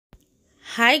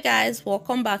Hi guys,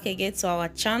 welcome back again to our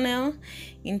channel.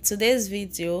 In today's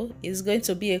video is going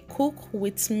to be a cook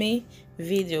with me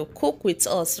video, cook with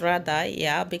us rather,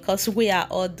 yeah, because we are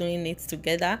all doing it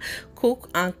together. Cook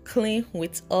and clean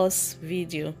with us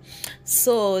video.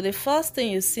 So the first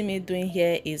thing you see me doing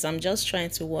here is I'm just trying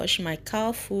to wash my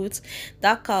cow foot.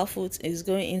 That cow foot is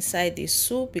going inside the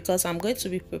soup because I'm going to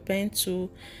be preparing two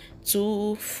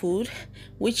food,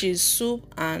 which is soup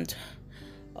and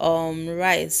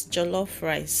rice, jollof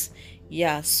rice.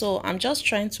 Yeah, so I'm just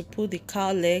trying to put the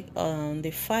cow leg on the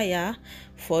fire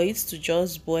for it to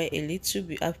just boil a little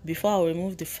bit before I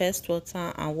remove the first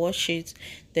water and wash it,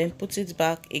 then put it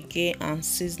back again and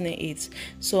season it.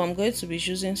 So I'm going to be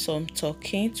using some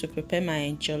turkey to prepare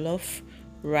my jollof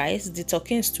rice. The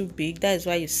turkey is too big, that is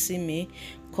why you see me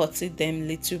cutting them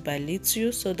little by little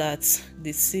so that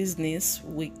the seasonings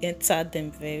will enter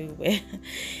them very well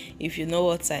if you know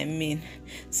what I mean.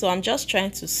 So I'm just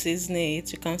trying to season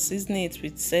it. You can season it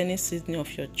with any seasoning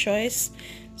of your choice.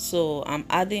 So I'm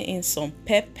adding in some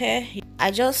pepper.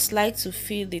 I just like to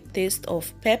feel the taste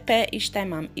of pepper each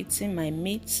time I'm eating my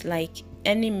meat. Like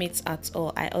any meat at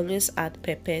all, I always add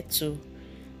pepper to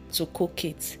cook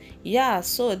it. Yeah,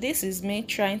 so this is me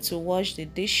trying to wash the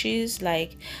dishes.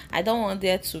 Like I don't want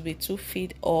there to be too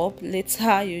filled up.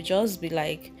 Later you just be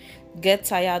like get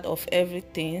tired of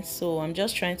everything. So I'm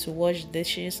just trying to wash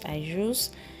dishes I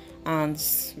use and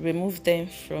remove them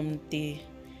from the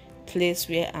place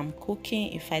where I'm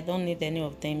cooking if I don't need any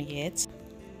of them yet.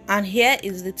 And here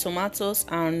is the tomatoes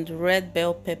and red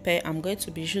bell pepper I'm going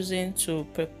to be using to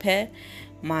prepare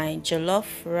my jollof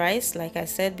rice. Like I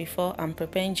said before, I'm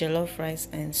preparing jollof rice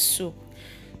and soup.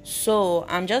 So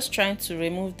I'm just trying to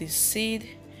remove the seed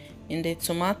in the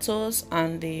tomatoes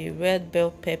and the red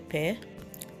bell pepper.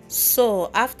 So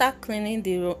after cleaning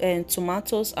the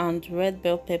tomatoes and red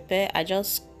bell pepper, I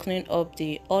just clean up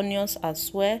the onions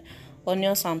as well.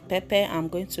 Onions and pepper I'm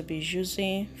going to be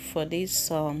using for this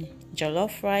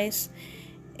jollof rice,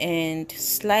 and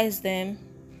slice them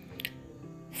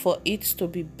for it to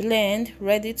be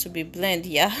ready to be blended.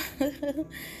 Yeah.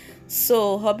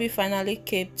 So hubby finally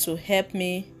came to help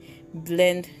me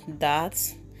blend that.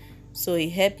 So he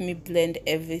helped me blend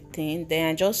everything. Then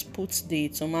I just put the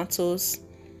tomatoes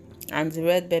and the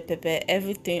red bell pepper,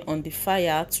 everything on the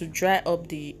fire to dry up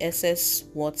the excess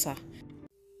water.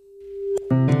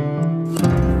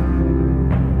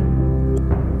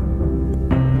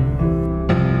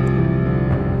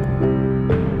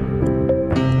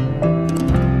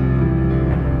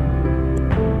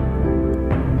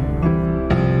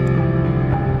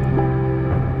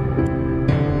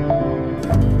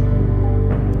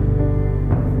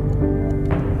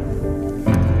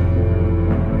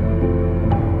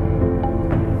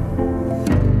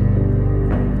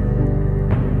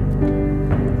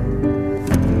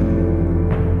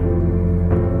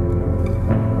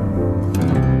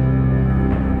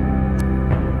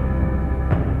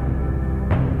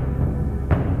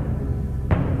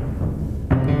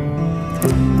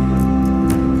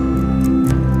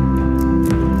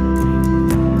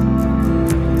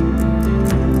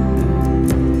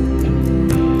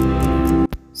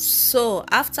 So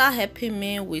after helping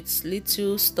me with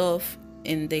little stuff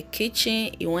in the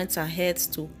kitchen, he went ahead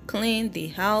to clean the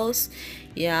house.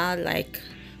 Yeah, like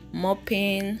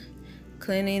mopping,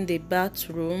 cleaning the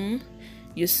bathroom.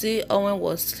 You see, Owen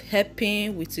was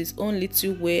helping with his own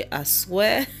little way as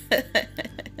well.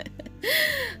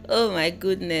 Oh my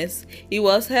goodness, he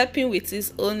was helping with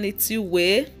his own little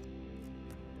way.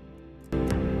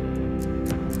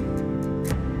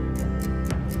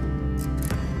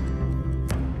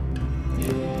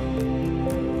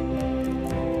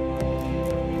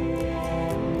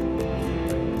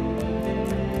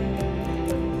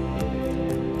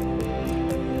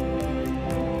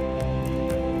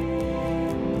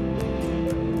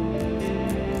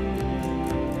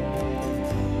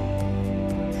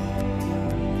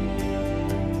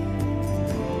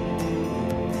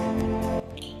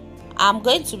 I'm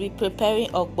going to be preparing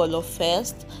ogbolo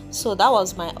first. So that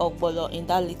was my ogbolo in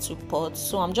that little pot.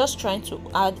 So I'm just trying to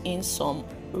add in some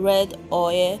red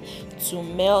oil to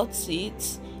melt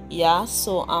it. Yeah,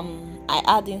 so I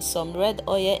add in some red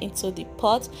oil into the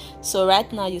pot. So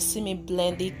right now you see me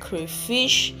blending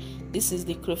crayfish. This is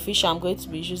the crayfish I'm going to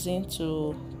be using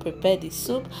to prepare the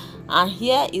soup. And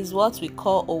here is what we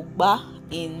call ogba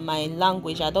in my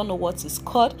language. I don't know what it's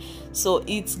called. So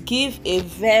it gives a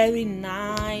very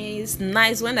nice,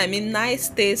 when I mean nice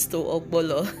taste to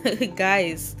ogbolo.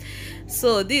 Guys,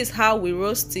 So this is how we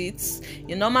roast it.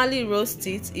 You normally roast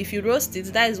it. If you roast it,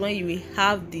 that is when you will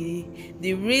have the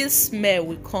real smell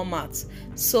will come out.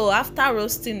 So after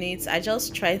roasting it, I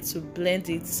just try to blend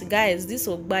it. Guys, this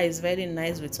ogba is very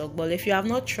nice with ogbono. If you have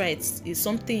not tried, it's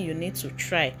something you need to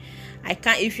try. I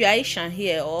can't, if you are Asian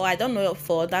here, or I don't know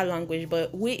for other language,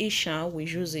 but we Asian, we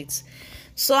use it.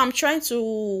 So I'm trying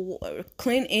to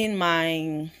clean in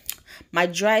my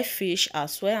dry fish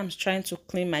as well. I'm trying to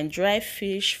clean my dry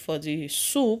fish for the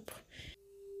soup.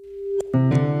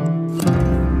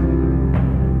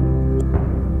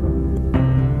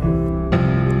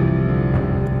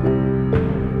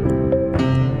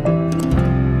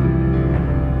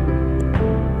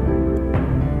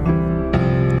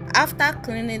 After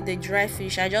cleaning the dry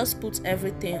fish, I just put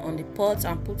everything on the pot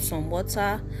and put some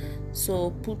water.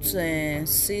 So put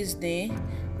seasoning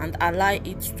and allow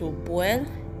it to boil.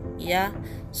 Yeah,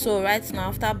 so right now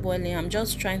after boiling, I'm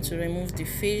just trying to remove the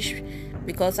fish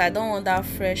because I don't want that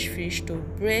fresh fish to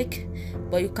break.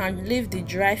 But you can leave the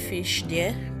dry fish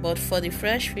there, but for the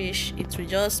fresh fish, it will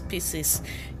just pieces.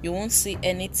 You won't see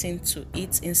anything to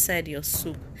eat inside your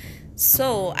soup.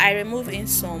 So I remove in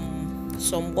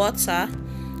some water.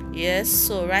 Yes,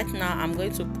 so right now I'm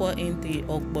going to pour in the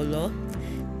ogbono,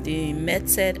 the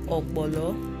melted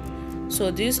ogbono. So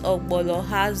this ogbono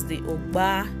has the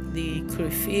ogba, the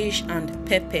crayfish and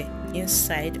pepper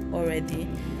inside already.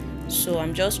 So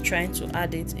I'm just trying to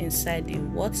add it inside the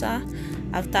water.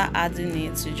 After adding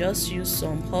it, you just use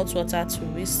some hot water to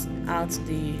whisk out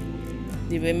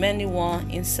the remaining one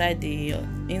inside the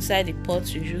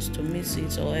pot you use to mix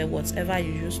it, or whatever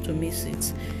you use to mix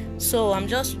it. So I'm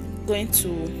just going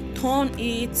to turn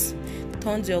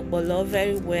the ogbono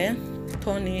very well.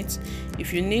 Turn it.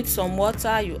 If you need some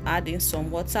water, you add in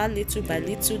some water little by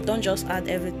little. Don't just add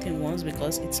everything once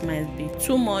because it might be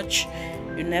too much.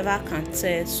 You never can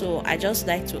tell. So I just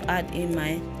like to add in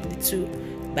my little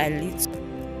by little.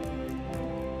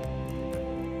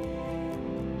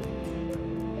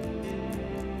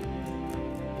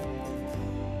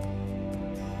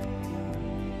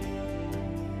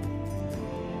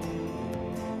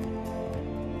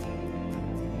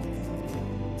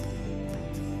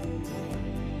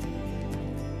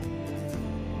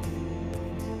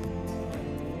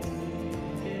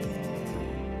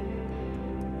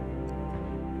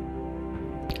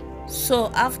 So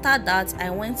after that, I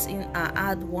went in and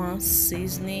add one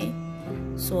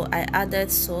seasoning. So I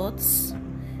added salt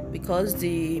because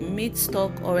the meat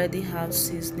stock already have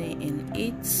seasoning in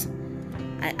it.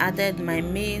 I added my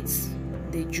meat,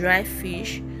 the dry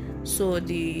fish. So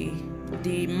the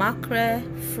mackerel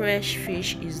fresh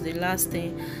fish is the last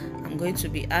thing I'm going to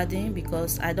be adding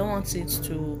because I don't want it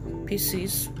to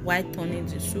pieces white turning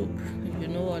the soup. You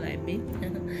know what I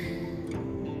mean.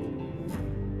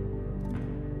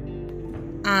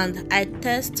 And I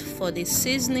test for the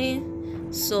seasoning.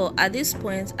 So at this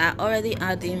point, I already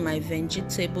add in my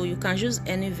vegetable. You can use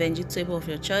any vegetable of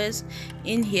your choice.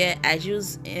 In here I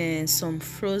use some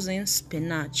frozen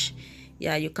spinach.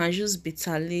 Yeah, you can use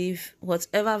bitter leaf,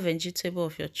 whatever vegetable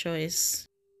of your choice.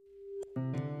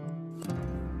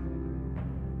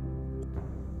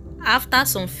 After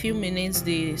some few minutes,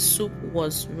 the soup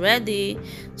was ready.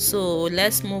 So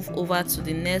let's move over to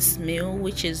the next meal,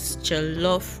 which is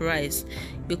jollof rice.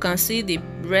 You can see the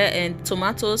red and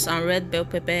tomatoes and red bell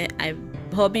pepper I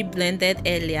hubby blended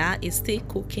earlier is still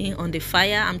cooking on the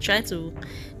fire. I'm trying to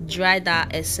dry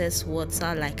that excess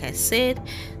water like I said.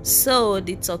 So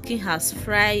the turkey has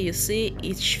fried. You see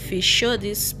if it show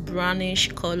this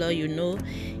brownish color, you know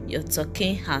your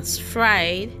turkey has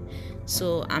fried.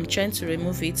 So I'm trying to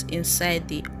remove it inside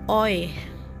the oil.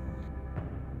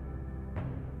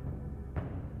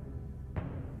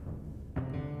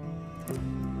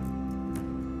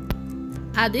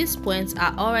 At this point,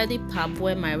 I already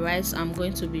parboiled my rice I'm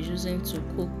going to be using to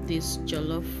cook this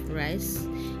jollof rice.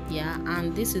 Yeah,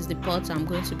 and this is the pot I'm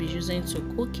going to be using to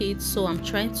cook it. So I'm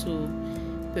trying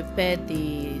to prepare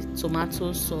the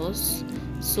tomato sauce.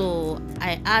 So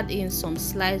I add in some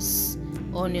sliced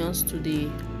onions to the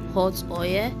hot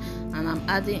oil, and I'm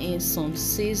adding in some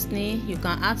seasoning. You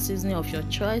can add seasoning of your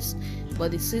choice,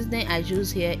 but the seasoning I use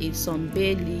here is some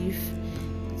bay leaf,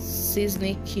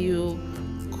 seasoning cube,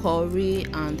 curry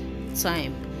and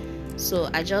thyme. So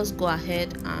I just go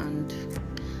ahead and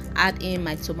add in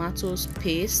my tomatoes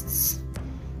paste.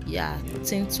 Yeah,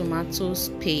 tin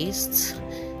tomatoes paste.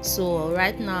 So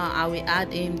right now I will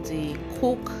add in the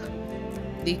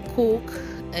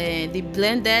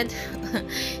blended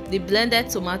the blended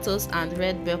tomatoes and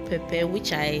red bell pepper,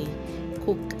 which I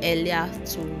cooked earlier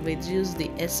to reduce the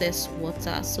excess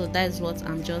water. So that is what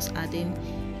I'm just adding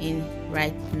in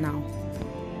right now.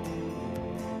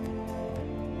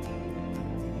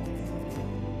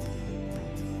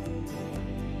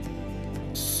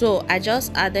 So I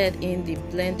just added in the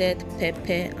blended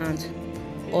pepper and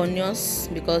onions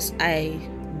because I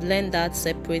blend that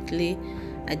separately.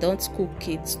 I don't cook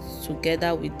it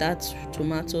together with that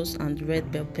tomatoes and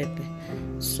red bell pepper.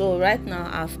 So right now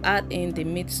I've added in the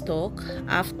meat stock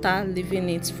after leaving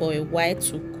it for a while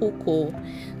to cook.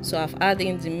 So I've added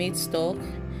in the meat stock.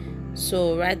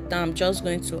 So right now I'm just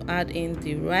going to add in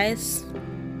the rice.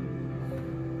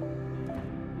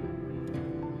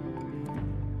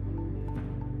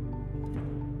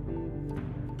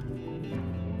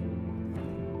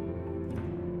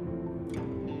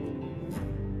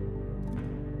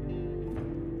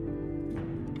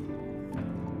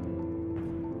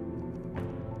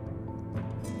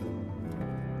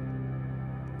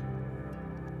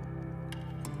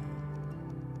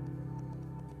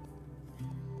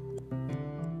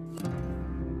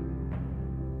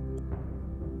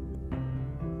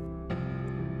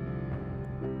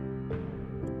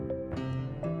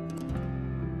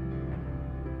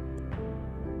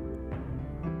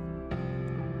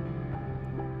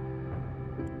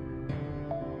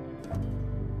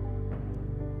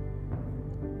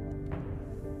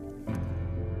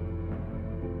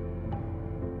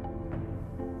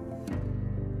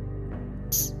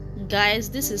 Guys,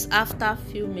 this is after a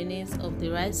few minutes of the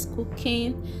rice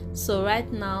cooking. So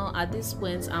right now at this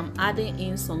point I'm adding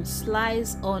in some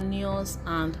sliced onions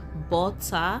and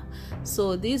butter.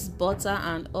 So this butter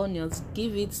and onions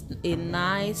give it a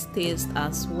nice taste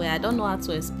as well. I don't know how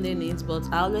to explain it, but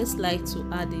I always like to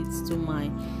add it to my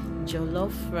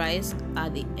jollof rice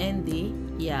at the end.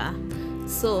 Yeah,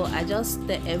 so I just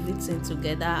stir everything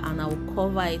together and I will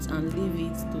cover it and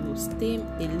leave it to steam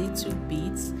a little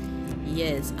bit.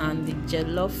 Yes, and the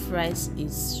jollof rice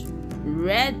is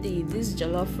ready. This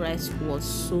jollof rice was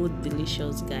so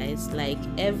delicious, guys. Like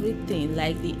everything,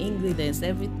 like the ingredients,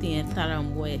 everything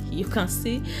entered well. You can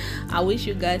see, I wish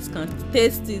you guys can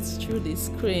taste it through the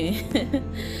screen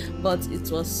but it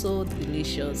was so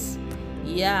delicious.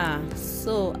 Yeah,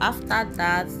 so after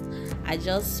that I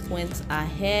just went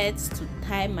ahead to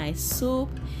tie my soup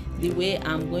the way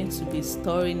I'm going to be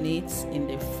storing it in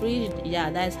the fridge. Yeah,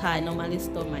 that's how I normally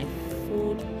store my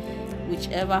food.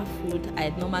 Whichever food, I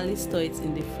normally store it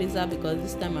in the freezer because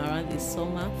this time around is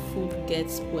summer, food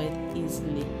gets spoiled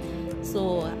easily.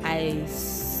 So I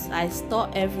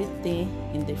store everything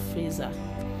in the freezer.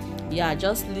 Yeah,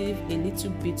 just leave a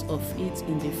little bit of it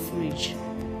in the fridge.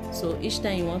 So each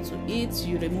time you want to eat,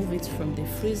 you remove it from the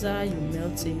freezer, you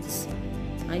melt it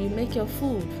and you make your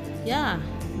food. Yeah,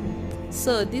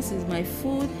 so this is my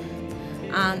food.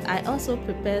 And I also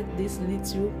prepared this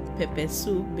little pepper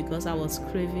soup because I was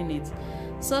craving it.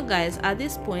 So guys, at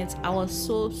this point I was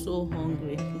so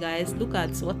hungry. Guys, look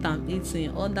at what I'm eating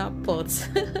on that pot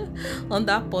on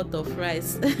that pot of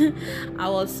rice. I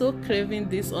was so craving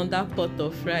this on that pot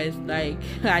of rice, like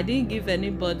I didn't give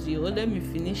anybody. Oh, let me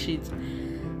finish it.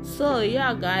 So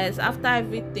yeah guys, after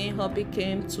everything, hubby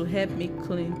came to help me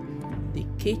clean the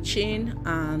kitchen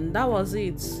and that was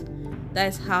it.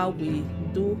 That's how we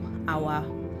do our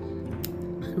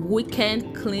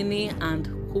weekend cleaning and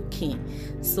cooking.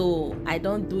 So I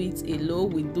don't do it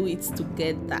alone, we do it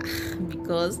together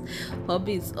because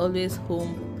hubby is always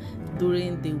home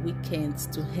during the weekends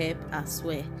to help as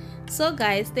well. So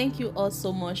guys, thank you all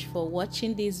so much for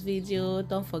watching this video.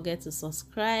 Don't forget to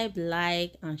subscribe,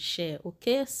 like and share.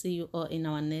 Okay, see you all in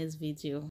our next video.